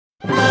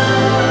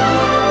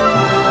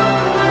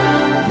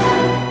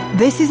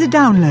This is a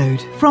download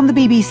from the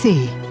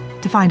BBC.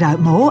 To find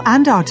out more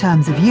and our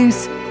terms of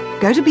use,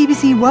 go to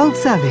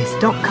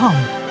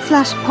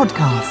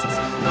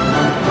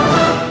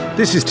bbcworldservice.com/podcasts.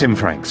 This is Tim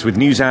Franks with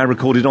Newshour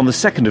recorded on the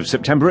 2nd of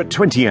September at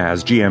 20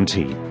 hours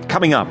GMT.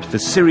 Coming up, the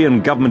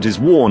Syrian government is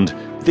warned,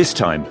 this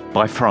time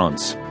by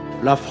France.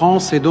 La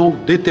France est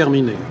donc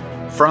déterminée.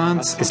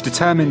 France is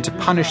determined to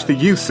punish the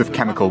use of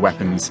chemical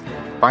weapons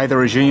by the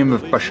regime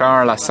of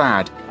Bashar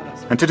al-Assad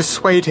and to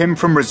dissuade him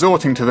from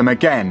resorting to them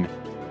again.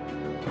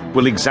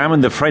 We'll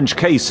examine the French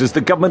case as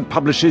the government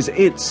publishes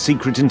its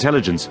secret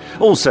intelligence.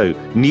 Also,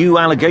 new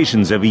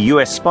allegations over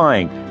US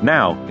spying.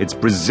 Now it's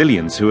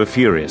Brazilians who are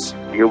furious.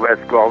 The US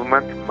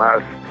government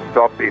must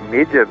stop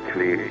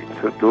immediately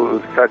to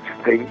do such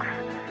things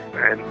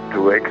and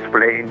to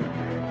explain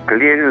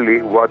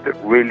clearly what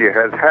really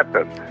has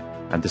happened.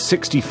 And the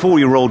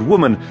 64-year-old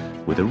woman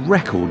with a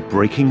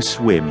record-breaking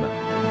swim.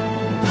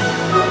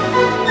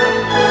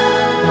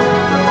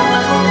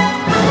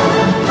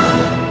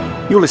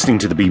 You're listening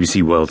to the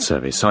BBC World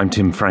Service. I'm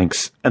Tim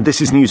Franks, and this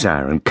is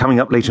Newshour. And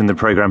coming up later in the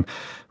programme,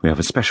 we have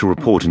a special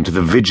report into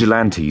the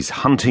vigilantes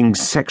hunting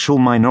sexual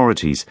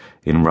minorities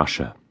in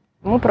Russia.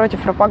 Our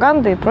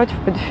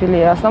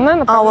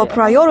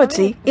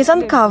priority is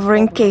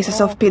uncovering cases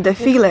of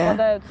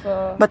pedophilia,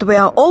 but we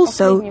are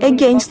also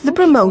against the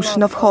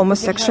promotion of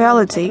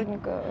homosexuality.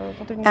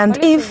 And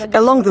if,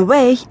 along the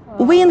way,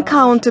 we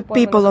encounter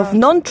people of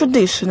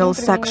non-traditional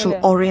sexual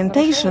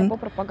orientation,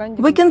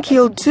 we can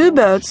kill two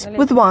birds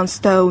with one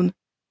stone.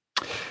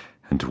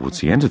 And towards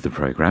the end of the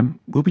programme,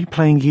 we'll be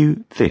playing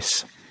you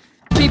this.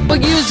 People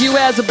use you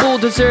as a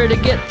bulldozer to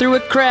get through a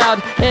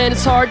crowd, and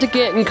it's hard to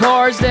get in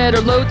cars that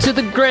are low to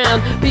the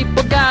ground.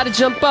 People gotta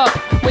jump up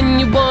when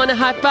you want a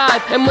high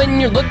five, and when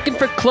you're looking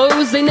for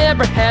clothes, they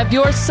never have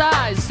your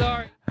size.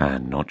 Sorry.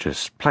 And not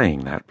just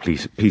playing that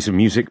piece of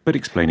music, but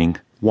explaining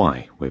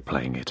why we're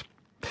playing it.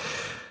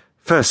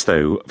 First,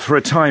 though, for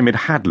a time it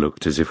had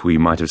looked as if we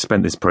might have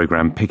spent this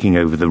programme picking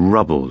over the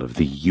rubble of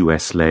the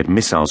US-led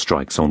missile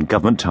strikes on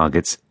government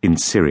targets in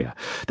Syria.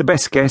 The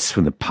best guess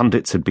from the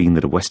pundits had been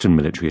that a Western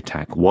military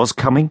attack was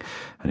coming,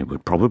 and it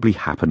would probably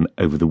happen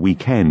over the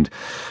weekend.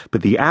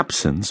 But the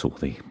absence, or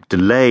the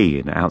delay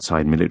in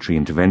outside military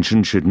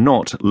intervention, should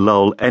not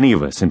lull any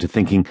of us into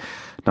thinking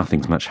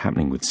nothing's much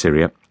happening with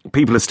Syria.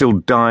 People are still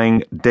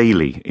dying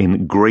daily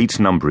in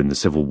great number in the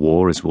civil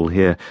war, as we'll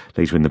hear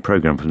later in the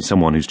programme from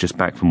someone who's just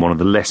back from one of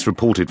the less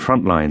reported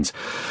front lines.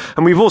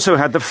 And we've also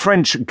had the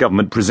French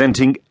government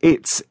presenting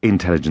its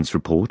intelligence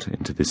report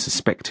into the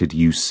suspected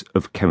use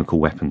of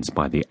chemical weapons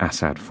by the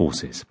Assad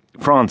forces.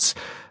 France,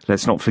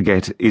 let's not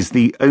forget, is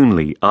the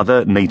only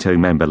other NATO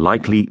member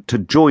likely to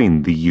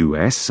join the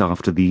US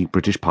after the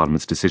British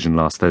Parliament's decision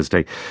last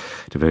Thursday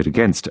to vote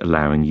against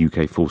allowing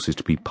UK forces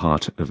to be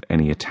part of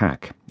any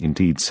attack.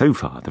 Indeed, so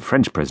far, the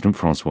French President,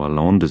 François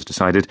Hollande, has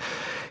decided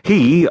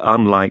he,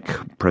 unlike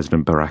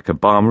President Barack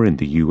Obama in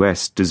the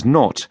US, does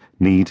not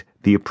need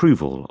the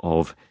approval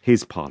of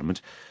his Parliament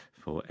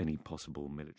for any possible military